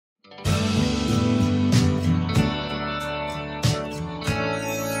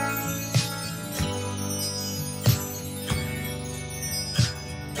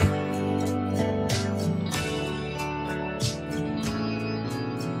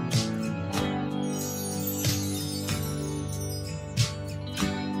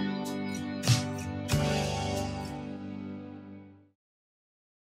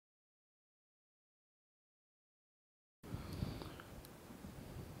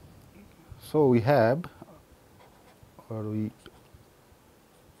So, we have or we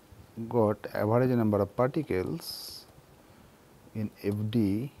got average number of particles in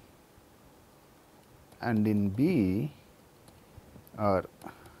FD and in B are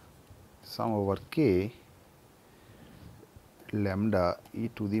sum over k lambda e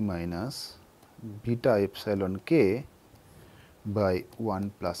to the minus beta epsilon k by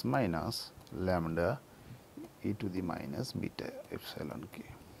 1 plus minus lambda e to the minus beta epsilon k.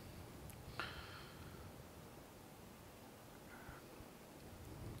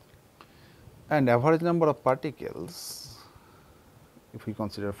 And average number of particles, if we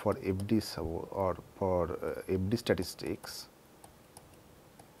consider for FD or for FD statistics,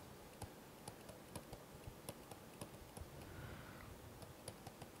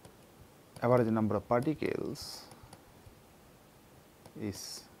 average number of particles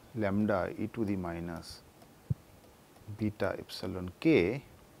is lambda e to the minus beta epsilon k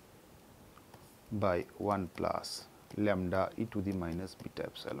by 1 plus lambda e to the minus beta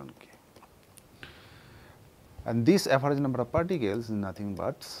epsilon k. And this average number of particles is nothing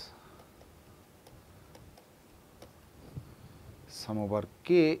but sum over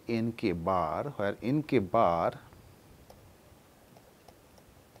k n k bar, where n k bar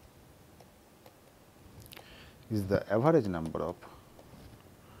is the average number of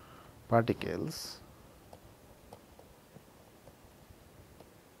particles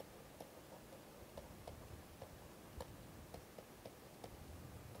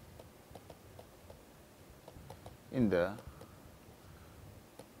in the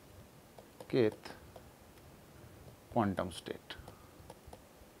kth quantum state.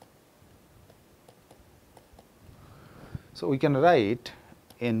 So, we can write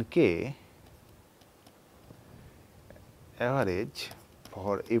n k average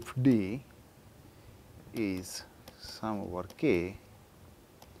for f d is sum over k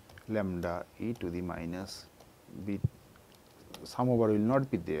lambda e to the minus b. Sum over will not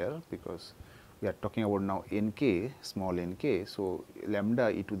be there because we are talking about now n k, small n k. So,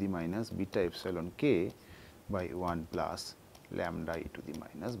 lambda e to the minus beta epsilon k by 1 plus lambda e to the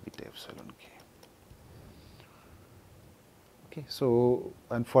minus beta epsilon k. Okay. So,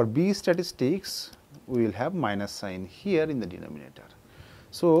 and for B statistics we will have minus sign here in the denominator.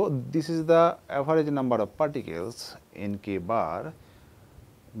 So, this is the average number of particles n k bar,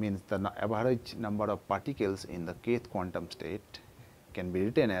 means the average number of particles in the kth quantum state can be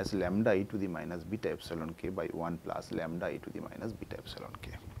written as lambda e to the minus beta epsilon k by 1 plus lambda e to the minus beta epsilon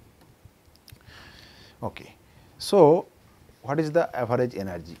k. Okay. So, what is the average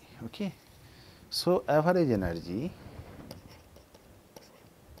energy? Okay. So, average energy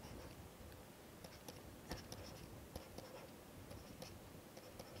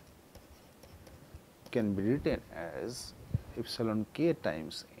can be written as epsilon k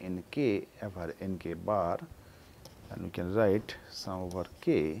times n k average n k bar, and we can write sum over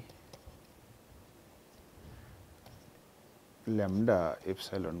k lambda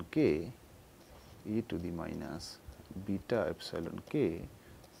epsilon k e to the minus beta epsilon k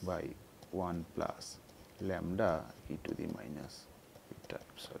by 1 plus lambda e to the minus beta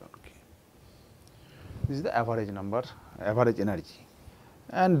epsilon k. This is the average number, average energy.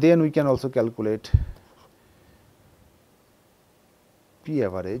 And then we can also calculate P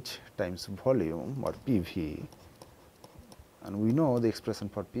average times volume or PV, and we know the expression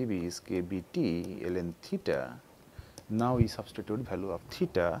for PV is kBT ln theta. Now, we substitute value of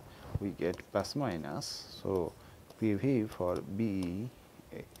theta, we get plus minus. So, PV for B,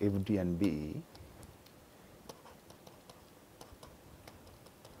 FD and B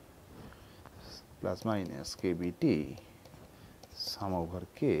plus minus kBT sum over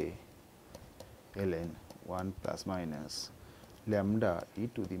k ln 1 plus minus lambda e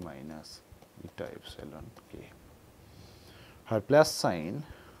to the minus beta epsilon k. Her plus sign,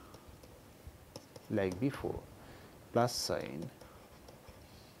 like before, plus sign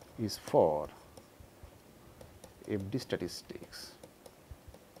is for FD statistics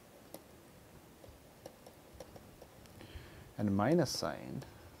and minus sign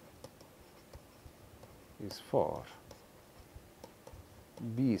is for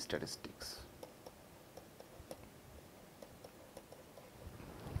B statistics.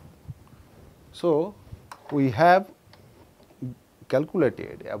 So, we have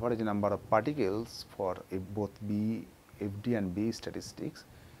calculated average number of particles for both B, FD and B statistics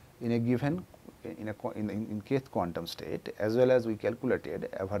in a given in kth quantum state, as well as we calculated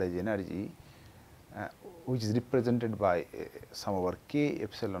average energy which is represented by sum over k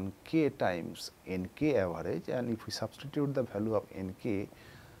epsilon k times n k average, and if we substitute the value of n k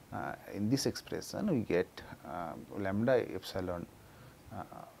in this expression, we get lambda epsilon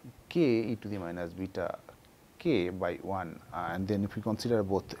k e to the minus beta k by 1, and then if we consider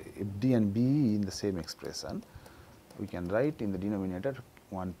both fd and be in the same expression, we can write in the denominator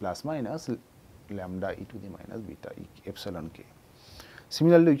 1 plus minus lambda e to the minus beta epsilon k.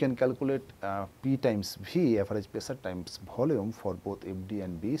 Similarly, we can calculate P times V, average pressure times volume, for both FD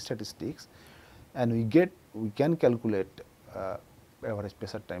and B statistics, and we can calculate average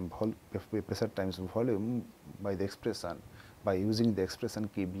pressure times volume by the expression, by using the expression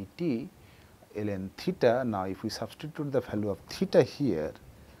KBT ln theta. Now, if we substitute the value of theta here,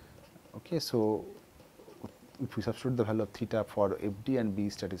 okay, so if we substitute the value of theta for FD and B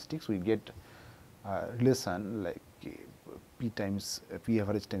statistics, we get relation like P times P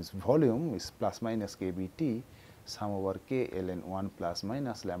average times volume is plus minus KBT sum over K ln 1 plus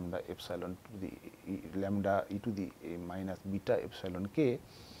minus lambda epsilon to the lambda e to the minus beta epsilon K,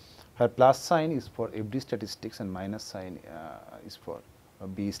 where plus sign is for FD statistics and minus sign is for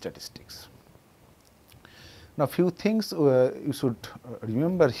B statistics. Now, few things you should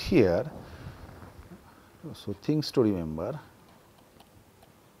remember here. So, things to remember.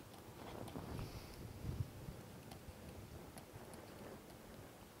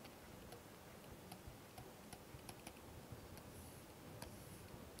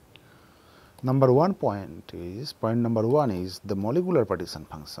 Point number one is the molecular partition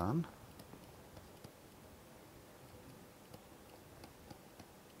function.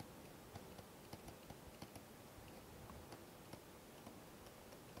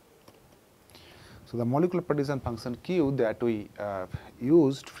 So, the molecular partition function Q that we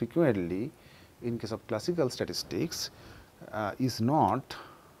used frequently in case of classical statistics is not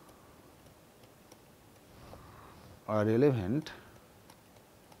a relevant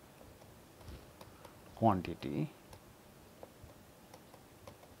quantity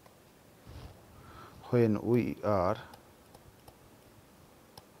when we are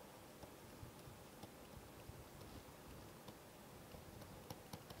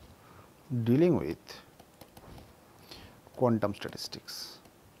dealing with quantum statistics.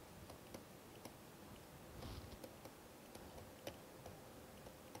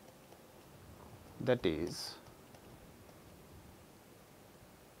 That is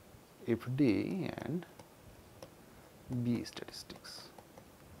FD and B statistics.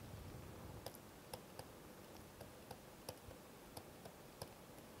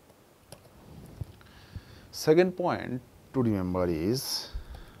 Second point to remember is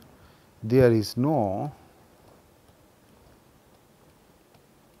there is no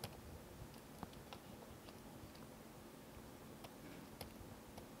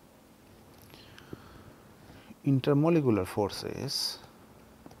intermolecular forces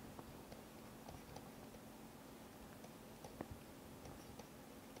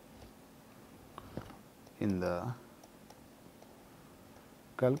in the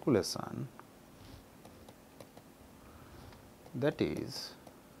calculation, that is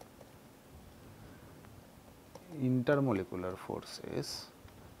intermolecular forces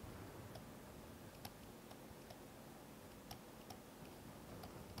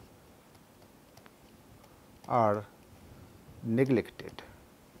are neglected.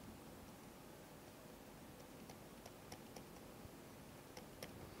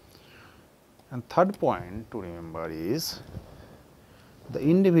 And third point to remember is the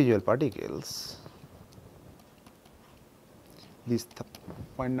individual particles. This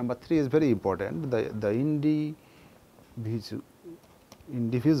point number 3 is very important. The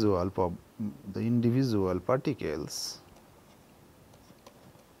individual particles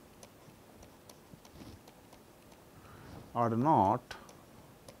are not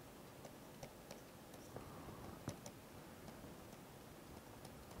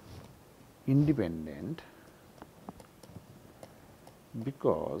independent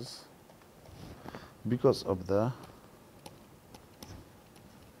because of the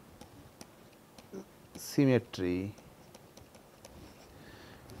symmetry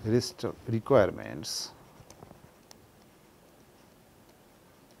requirements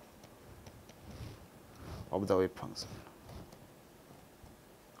of the wave function.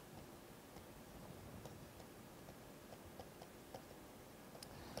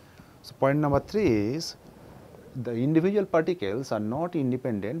 So, point number 3 is the individual particles are not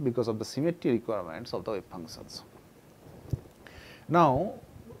independent because of the symmetry requirements of the wave functions. Now,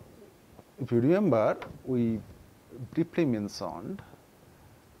 if you remember, we briefly mentioned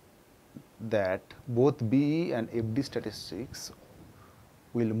that both BE and FD statistics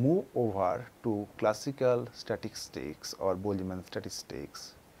will move over to classical statistics or Boltzmann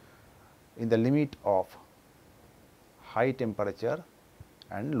statistics in the limit of high temperature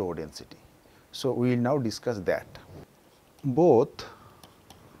and low density. So, we will now discuss that. Both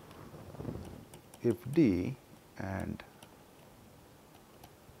FD and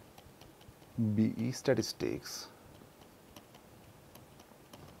BE statistics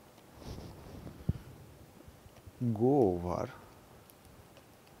go over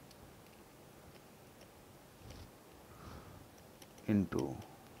into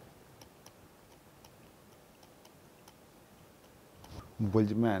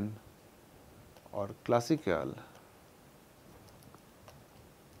Boltzmann or classical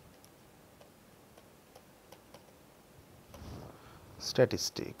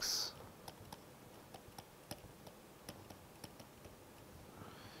statistics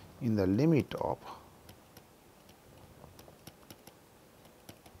in the limit of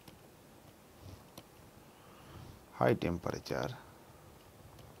high temperature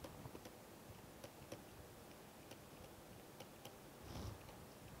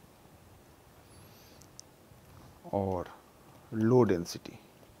or low density.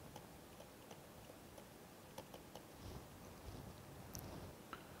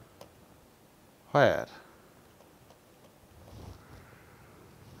 Where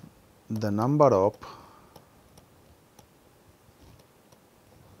the number of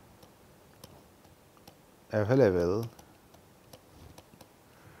available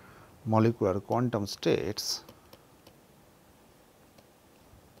molecular quantum states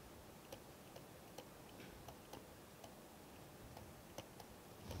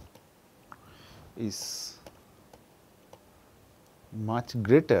is much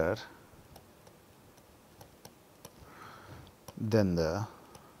greater than the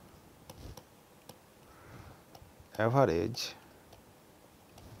average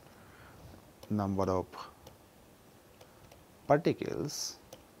number of particles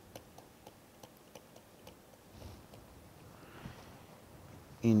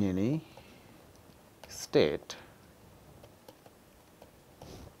in any state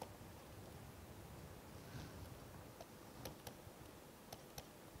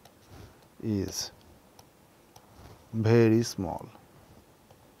is very small.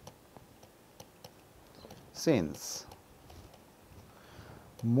 Since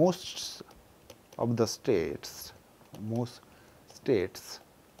most states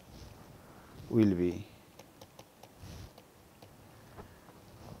will be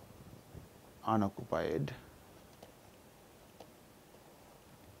unoccupied,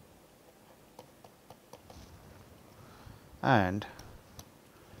 and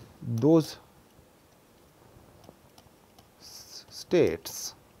those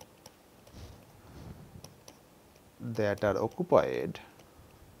states that are occupied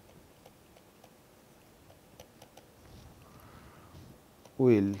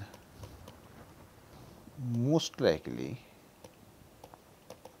will most likely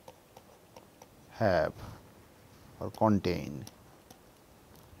have or contain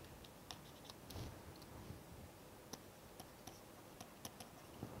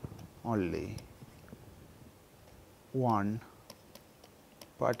only one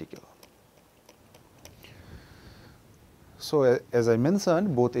particle. So, as I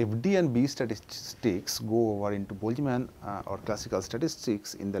mentioned, both FD and BE statistics go over into Boltzmann or classical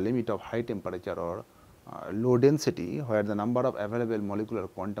statistics in the limit of high temperature or low density, where the number of available molecular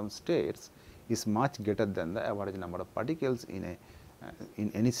quantum states is much greater than the average number of particles in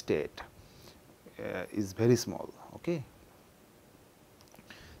any state is very small. Okay.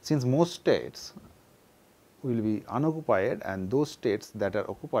 Since most states will be unoccupied, and those states that are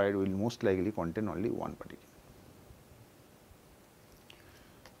occupied will most likely contain only one particle.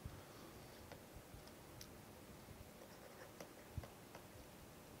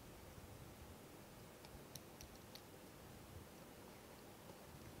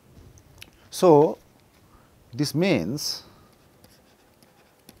 So, this means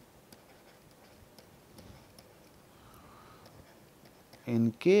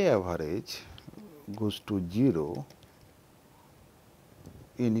in K average goes to 0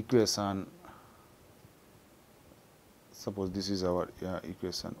 in equation, suppose this is our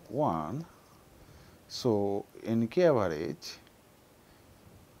equation 1. So, N K average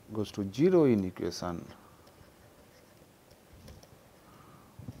goes to 0 in equation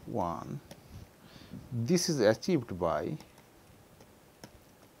 1. This is achieved by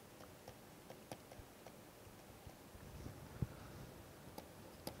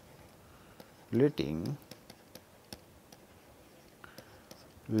letting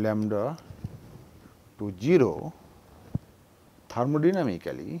lambda to 0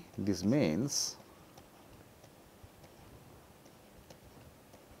 thermodynamically. This means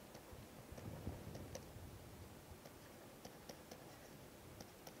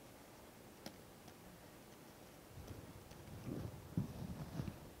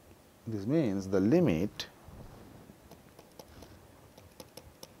This means the limit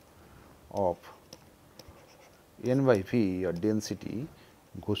of n by v or density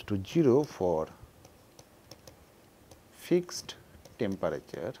goes to 0 for fixed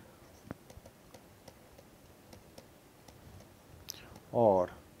temperature or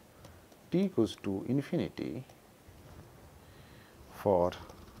T goes to infinity for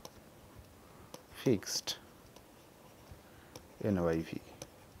fixed n by v.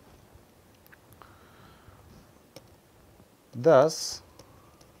 Thus,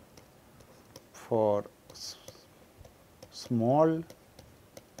 for small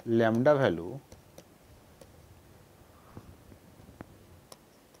lambda value,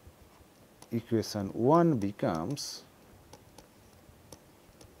 equation 1 becomes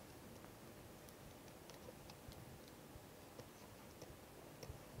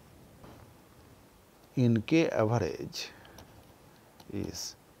in k average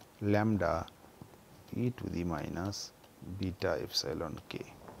is lambda e to the minus beta epsilon k.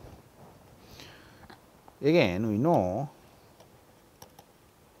 Again we know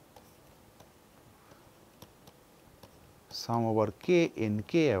sum over k n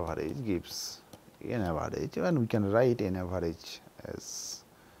k average gives n average, and we can write n average as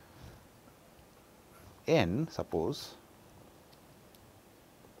n, suppose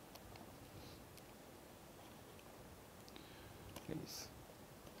is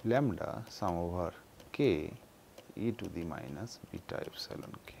lambda sum over k e to the minus beta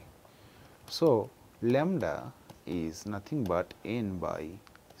epsilon k. So, lambda is nothing but n by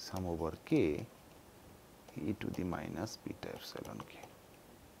sum over k e to the minus beta epsilon k.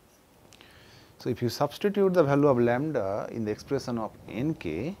 So, if you substitute the value of lambda in the expression of n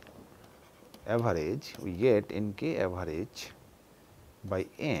k average, we get n k average by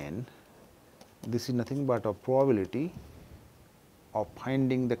n. This is nothing but a probability of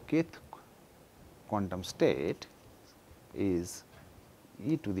finding the kth quantum state is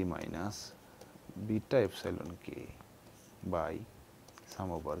e to the minus beta epsilon k by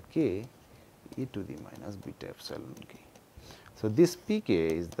sum over k e to the minus beta epsilon k. So, this p k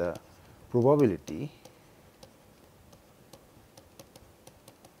is the probability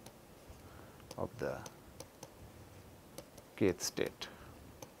of the kth state.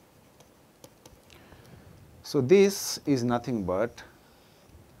 So, this is nothing but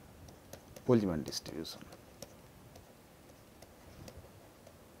Boltzmann distribution.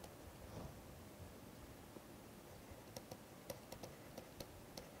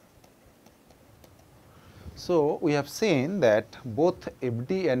 So, we have seen that both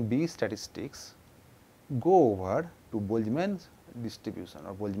FD and B statistics go over to Boltzmann distribution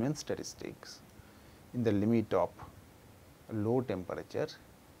or Boltzmann statistics in the limit of low temperature,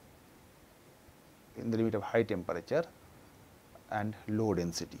 in the limit of high temperature and low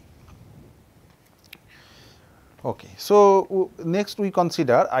density. Okay. So, next we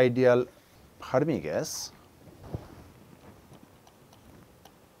consider ideal Fermi gas.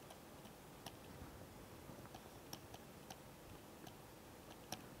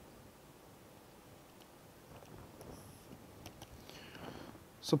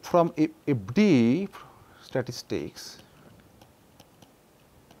 So, from FD statistics,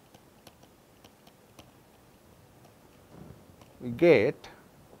 we get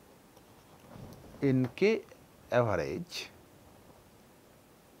in k average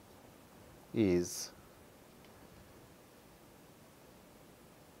is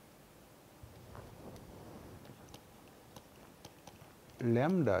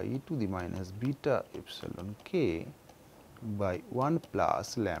lambda e to the minus beta epsilon k by 1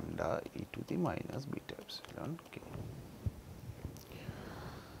 plus lambda e to the minus beta epsilon k.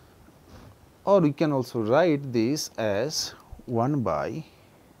 Or we can also write this as 1 by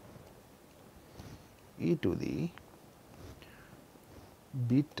e to the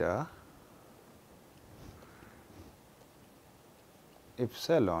beta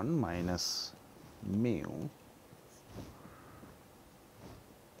epsilon minus mu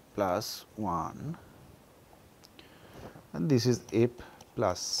plus 1, and this is f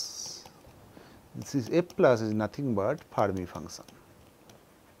plus. This is f plus is nothing but Fermi function.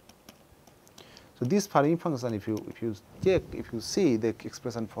 So, this Fermi function, if you check, if you see the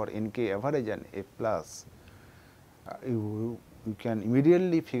expression for n k average and f plus, you can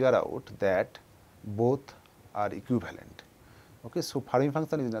immediately figure out that both are equivalent. Okay. So, Fermi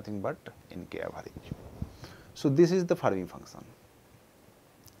function is nothing but n k average. So, this is the Fermi function.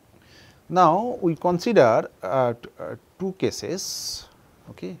 Now, we consider two cases.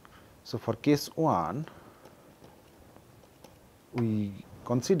 Okay. So, for case 1, we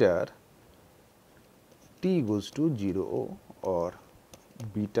consider t goes to 0 or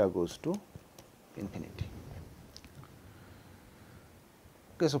beta goes to infinity.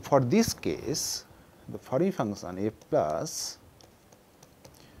 Okay, so for this case, the Fermi function f plus,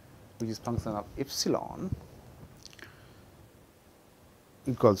 which is function of epsilon,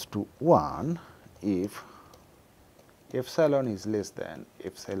 equals to 1 if epsilon is less than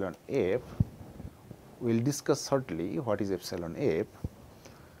epsilon f. We will discuss shortly what is epsilon f,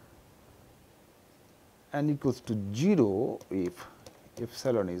 and equals to 0 if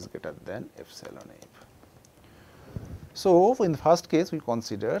epsilon is greater than epsilon f. So, in the first case we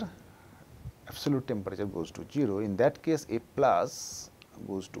consider absolute temperature goes to 0. In that case, f plus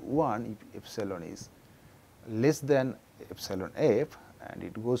goes to 1 if epsilon is less than epsilon f, and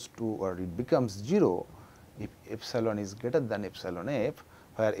it goes to, or it becomes 0 if epsilon is greater than epsilon f,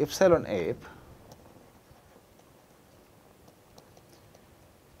 where epsilon f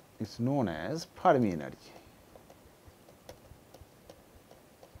is known as Fermi energy.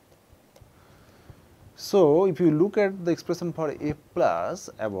 So, if you look at the expression for f plus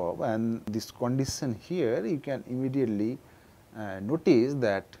above and this condition here, you can immediately notice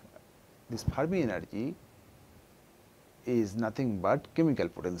that this Fermi energy is nothing but chemical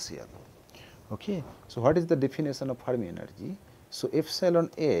potential. Okay. So, what is the definition of Fermi energy? So, epsilon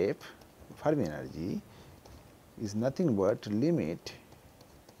f Fermi energy is nothing but limit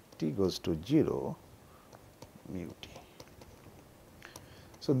T goes to 0 mu T.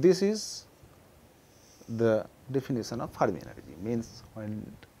 So, this is the definition of Fermi energy, means when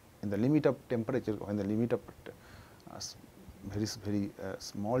in the limit of temperature, when the limit of very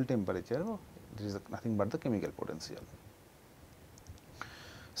small temperature, there is nothing but the chemical potential.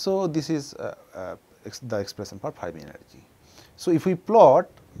 So, this is the expression for Fermi energy. So, if we plot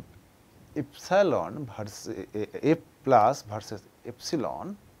epsilon versus f plus versus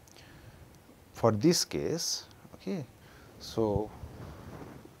epsilon for this case, okay. So,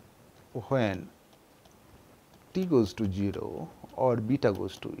 when T goes to 0 or beta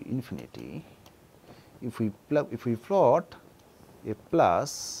goes to infinity, if we plot a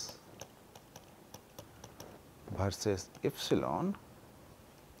plus versus epsilon,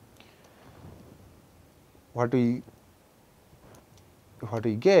 what we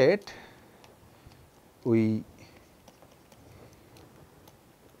get, we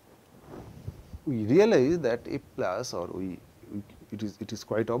realize that f plus, or it is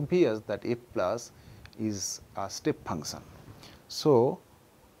quite obvious that f plus is a step function. So,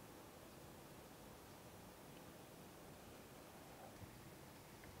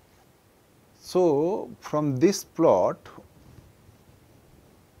 from this plot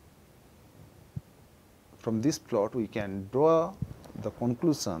we can draw the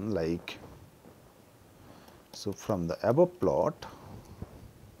conclusion like, so from the above plot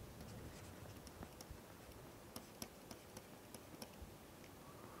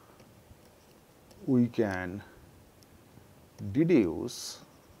we can deduce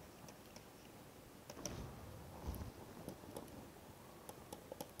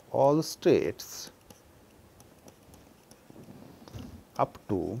all states up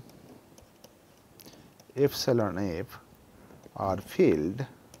to epsilon f are filled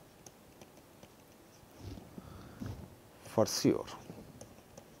for sure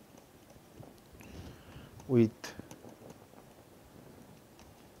with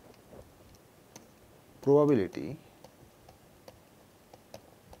probability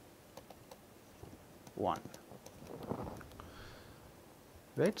 1,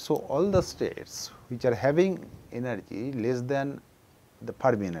 right. So, all the states which are having energy less than the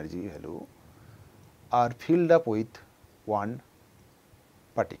Fermi energy value are filled up with one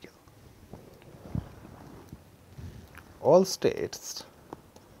particle. All states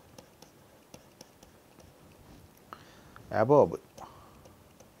above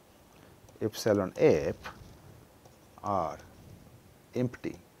epsilon f are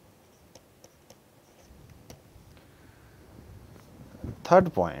empty.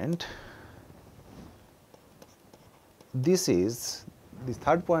 Third point, this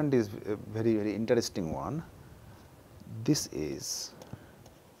third point is a very interesting one. This is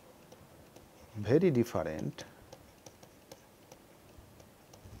very different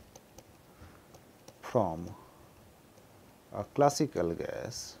from a classical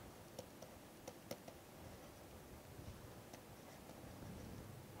gas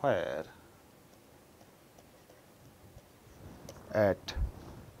where at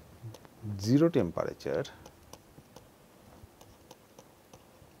 0 temperature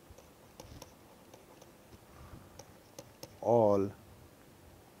all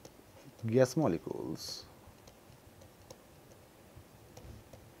gas molecules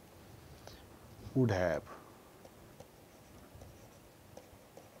would have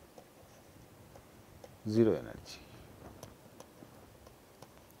zero energy.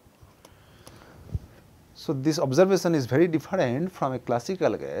 So, this observation is very different from a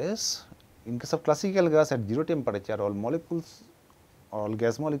classical gas. In case of classical gas at 0 temperature, all molecules, all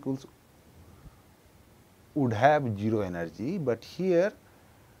gas molecules would have 0 energy, but here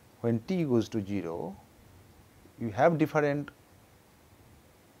when T goes to 0, you have different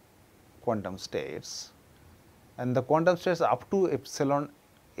quantum states, and the quantum states up to epsilon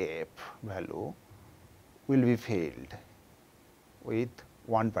f value will be filled with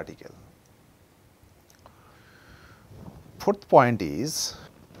one particle. Fourth point is,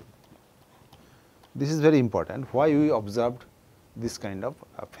 this is very important, why we observed this kind of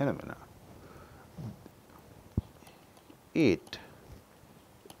phenomena. It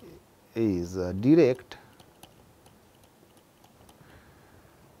is a direct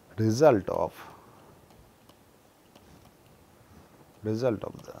result of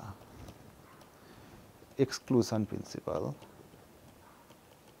the exclusion principle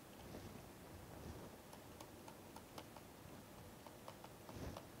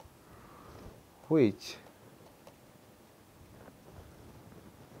which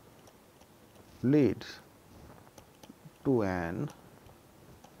leads to an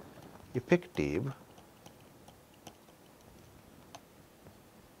effective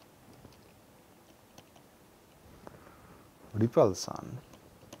repulsion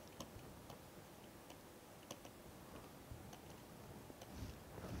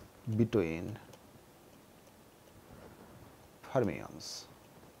between fermions.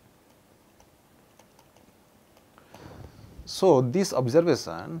 So, this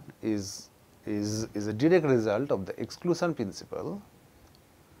observation is a direct result of the exclusion principle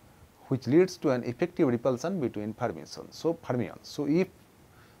which leads to an effective repulsion between fermions. So, if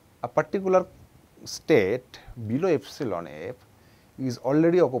a particular state below epsilon f is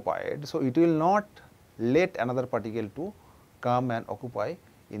already occupied, so it will not let another particle to come and occupy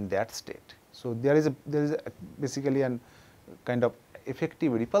in that state. So, there is basically an kind of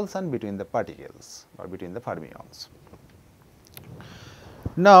effective repulsion between the particles or between the fermions.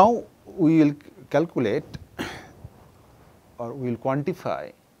 Now, we will calculate or we will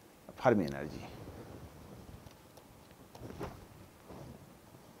quantify Fermi energy.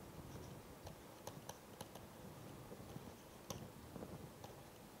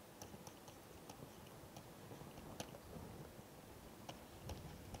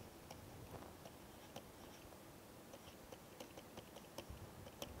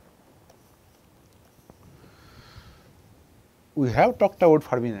 We have talked about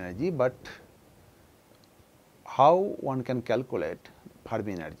Fermi energy, but how one can calculate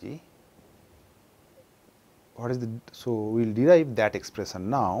Fermi energy? What is the, so we will derive that expression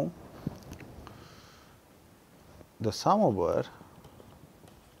now. The sum over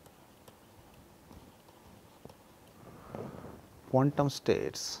quantum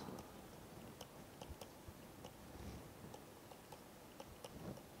states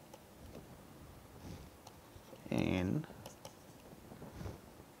in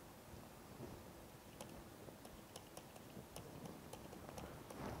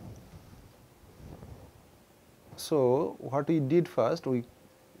so what we did first, we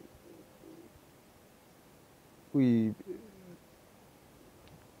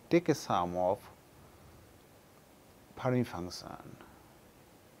take a sum of Fermi function,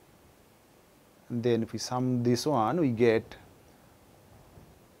 and then if we sum this one, we get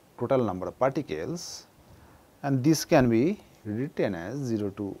total number of particles, and this can be written as 0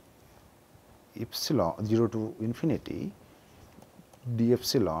 to epsilon, 0 to infinity, d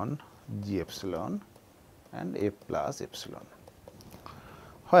epsilon, g epsilon, and f plus epsilon,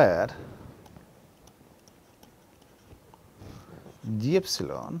 where g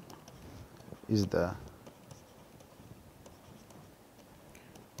epsilon is the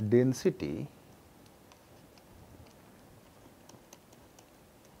density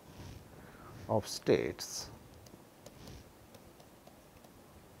of states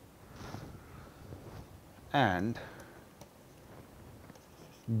and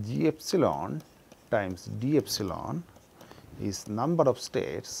g epsilon times d epsilon is number of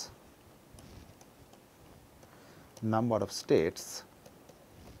states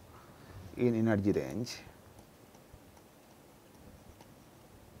in energy range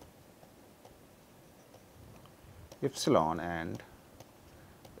epsilon and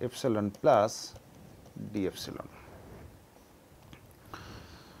epsilon plus d epsilon.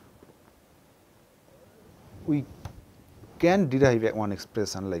 We can derive one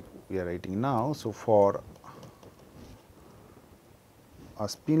expression like we are writing now. So, for a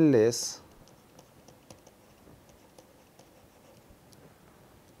spinless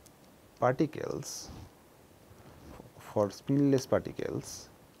particles, for spinless particles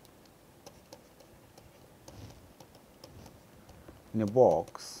in a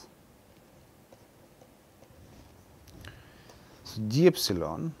box, so G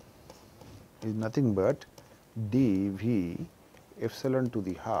epsilon is nothing but dV epsilon to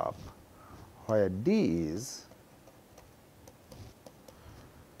the half, where d is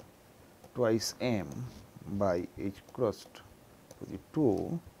twice m by h crossed to the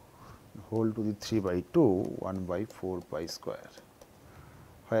 2 whole to the 3 by 2 1 by 4 pi square,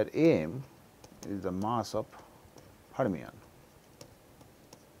 where m is the mass of fermion.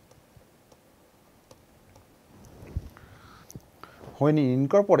 When you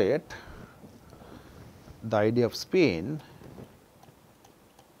incorporate the idea of spin,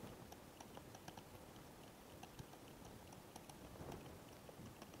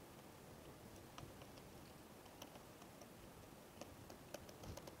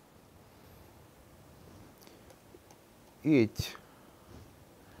 each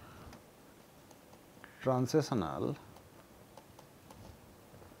transitional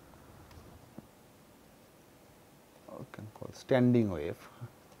can call standing wave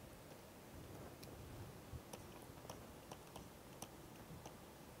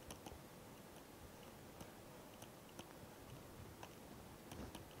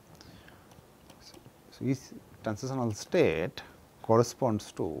so each transitional state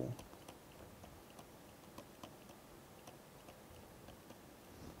corresponds to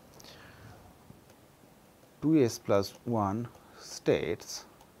two s plus 1 states,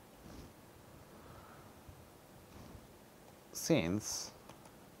 since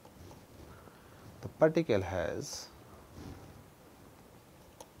the particle has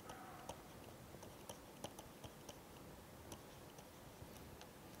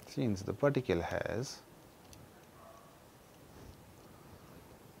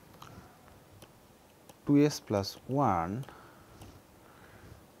two s plus 1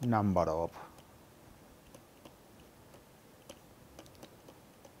 number of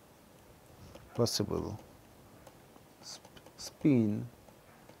possible spin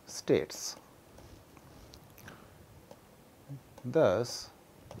states. Thus,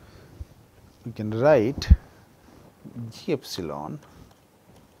 we can write G epsilon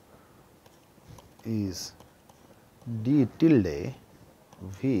is d tilde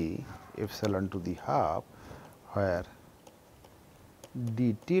V epsilon to the half, where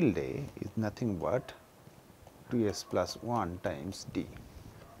d tilde is nothing but 2s plus 1 times d.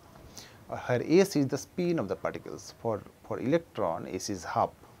 Here S is the spin of the particles. For electron, S is half.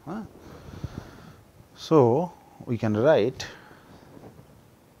 So, we can write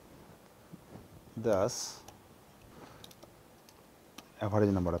thus average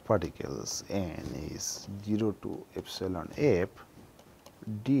number of particles n is 0 to epsilon f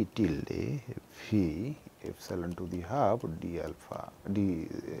d tilde V epsilon to the half d alpha d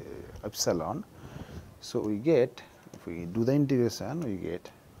epsilon. So, we get, if we do the integration, we get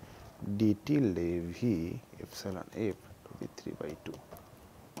d tilde V epsilon f to the 3 by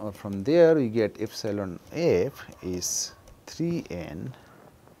 2. From there we get epsilon f is 3n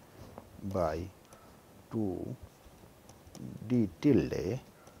by 2 d tilde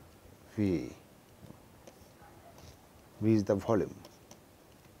V. V is the volume,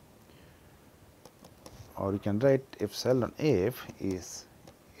 or we can write epsilon f is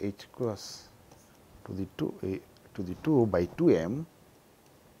h cross to the 2 by 2m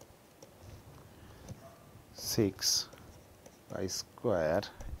 6 pi square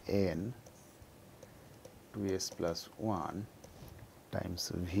n 2s plus 1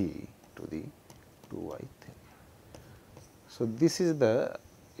 times V to the 2y3. So, this is the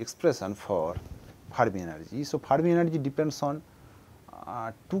expression for Fermi energy. So, Fermi energy depends on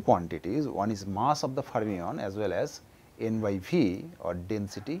two quantities. One is mass of the fermion as well as n by V, or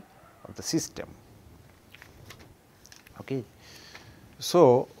density of the system. Okay.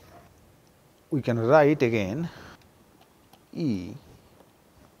 So, we can write again E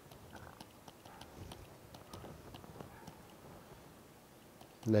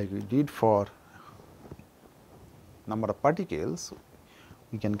like we did for number of particles.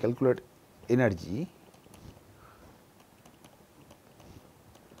 We can calculate energy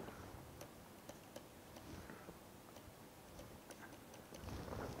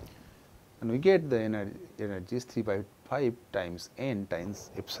and we get the energy is 3 by 5 times n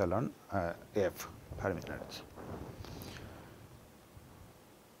times epsilon f Fermi energy.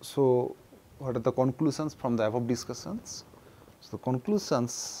 So, what are the conclusions from the above discussions? So, the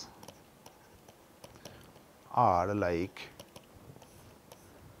conclusions are like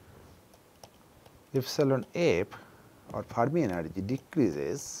epsilon f or Fermi energy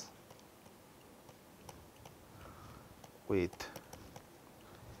decreases with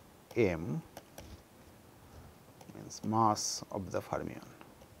m means mass of the fermion.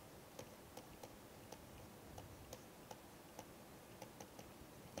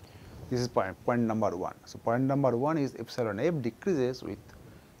 This is point number 1. So, point number 1 is epsilon f decreases with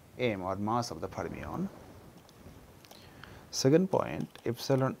m or mass of the fermion. Second point,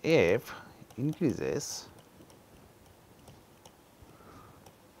 epsilon f increases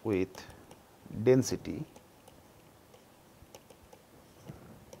with density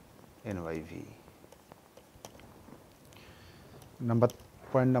n by v.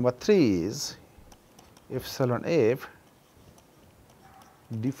 Point number 3 is epsilon f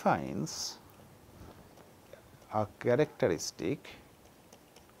defines a characteristic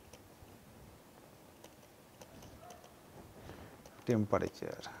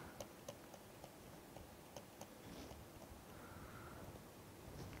temperature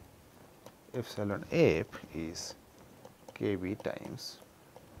epsilon f is Kb times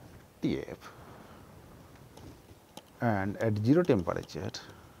Tf, and at 0 temperature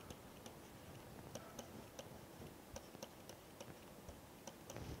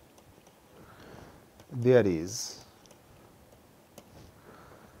there is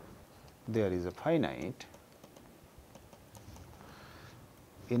a finite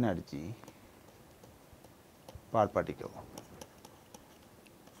energy per particle.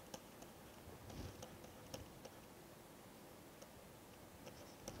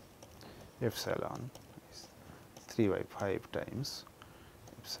 Epsilon is 3 by 5 times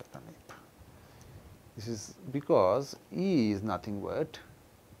epsilon f. This is because E is nothing but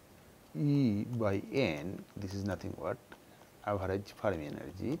E by n, this is nothing but average Fermi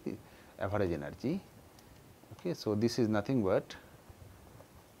energy, the average energy. Okay, so this is nothing but,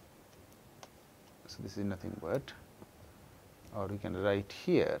 or we can write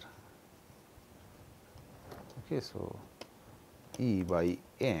here. Okay, so E by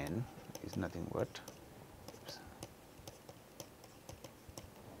n is nothing but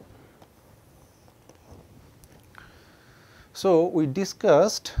so we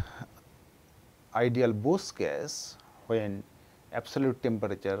discussed ideal Bose case when absolute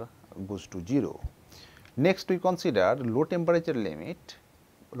temperature goes to 0. Next we consider low temperature limit,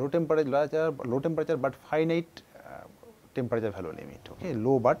 low temperature but finite temperature value limit, okay,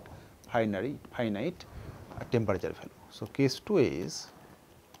 low but finite temperature value. So, case 2 is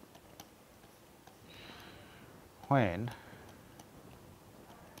when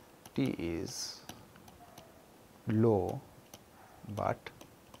T is low but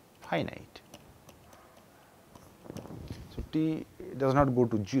finite. So, T does not go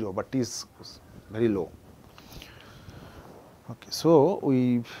to 0, but T is very low. Okay. So,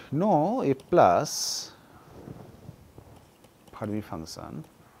 we know a plus Fermi function.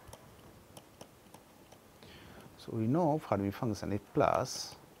 So, we know Fermi function a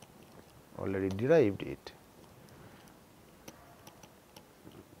plus, already derived it.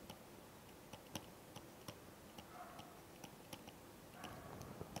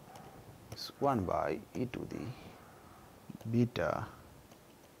 It's 1 by e to the beta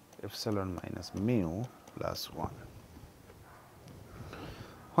epsilon minus mu plus 1.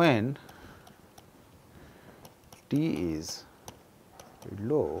 When T is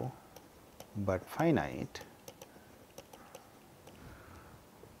low but finite,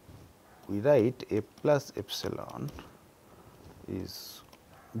 we write a plus epsilon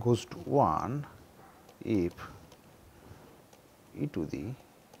goes to 1 if e to the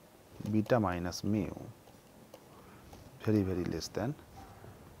beta minus mu very less than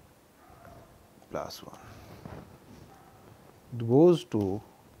plus 1. It goes to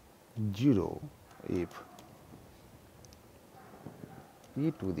 0 if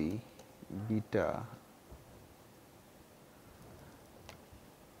e to the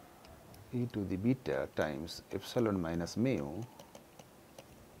beta times epsilon minus mu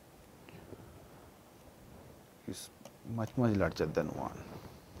is much larger than 1,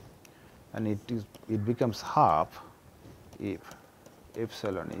 and it becomes half if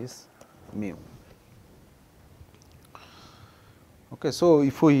epsilon is mu. Okay, so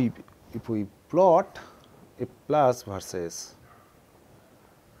if we plot a plus versus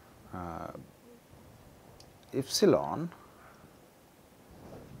epsilon,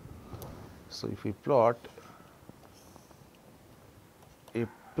 so if we plot a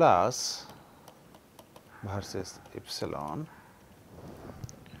plus versus epsilon,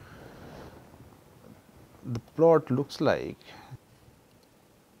 the plot looks like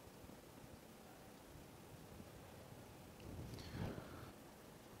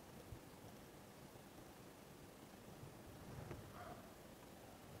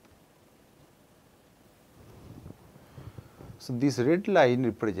So, this red line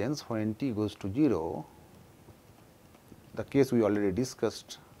represents when t goes to 0, the case we already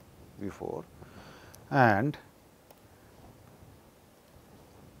discussed before, and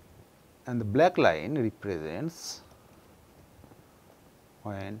the black line represents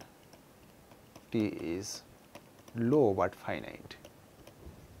when t is low but finite.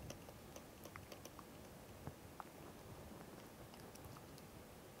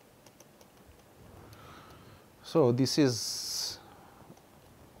 So, this is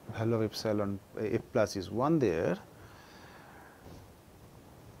value of epsilon f plus is 1 there,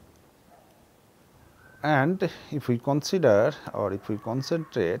 and if we consider or if we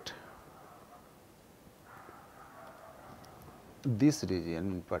concentrate this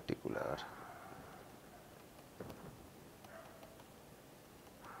region in particular,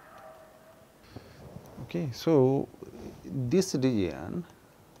 okay. So, this region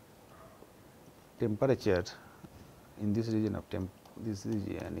temperature in this region of this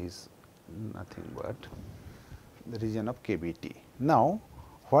region is nothing but the region of KBT. Now,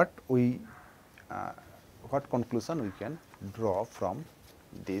 what conclusion we can draw from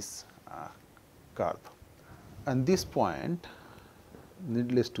this curve? And this point,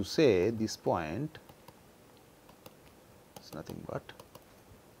 needless to say, this point is nothing but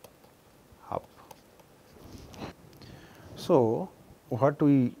half. So, what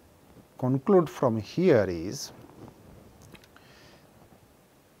we conclude from here is,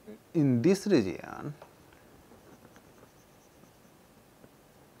 in this region,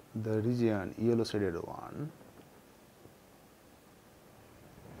 the region yellow shaded one,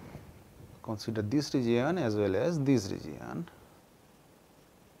 consider this region as well as this region,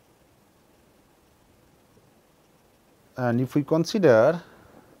 and if we consider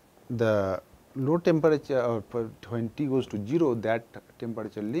the low temperature or when t goes to 0, that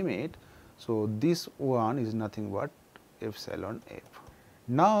temperature limit. So, this one is nothing but epsilon f.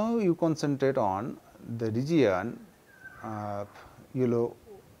 Now, you concentrate on the region yellow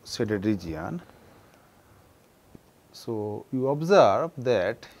shaded region. So, you observe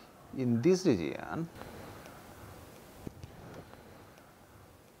that in this region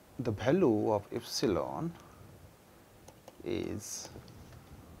the value of epsilon is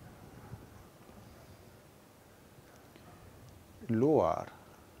lower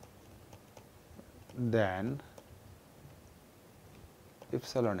than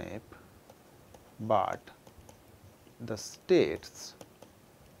epsilon f, but the states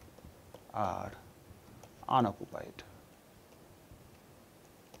are unoccupied.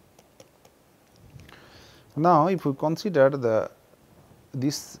 Now, if we consider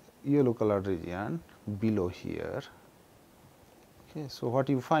this yellow colored region below here, okay, so what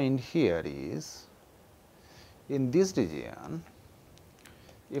you find here is, in this region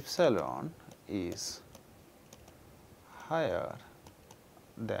epsilon is higher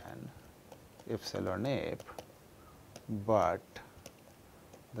than epsilon f, but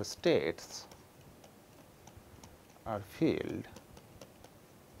the states are filled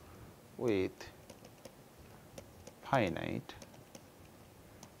with finite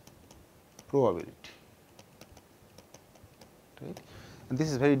probability, right. And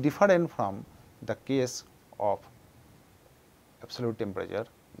this is very different from the case of absolute temperature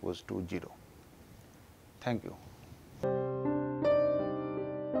goes to 0. Thank you.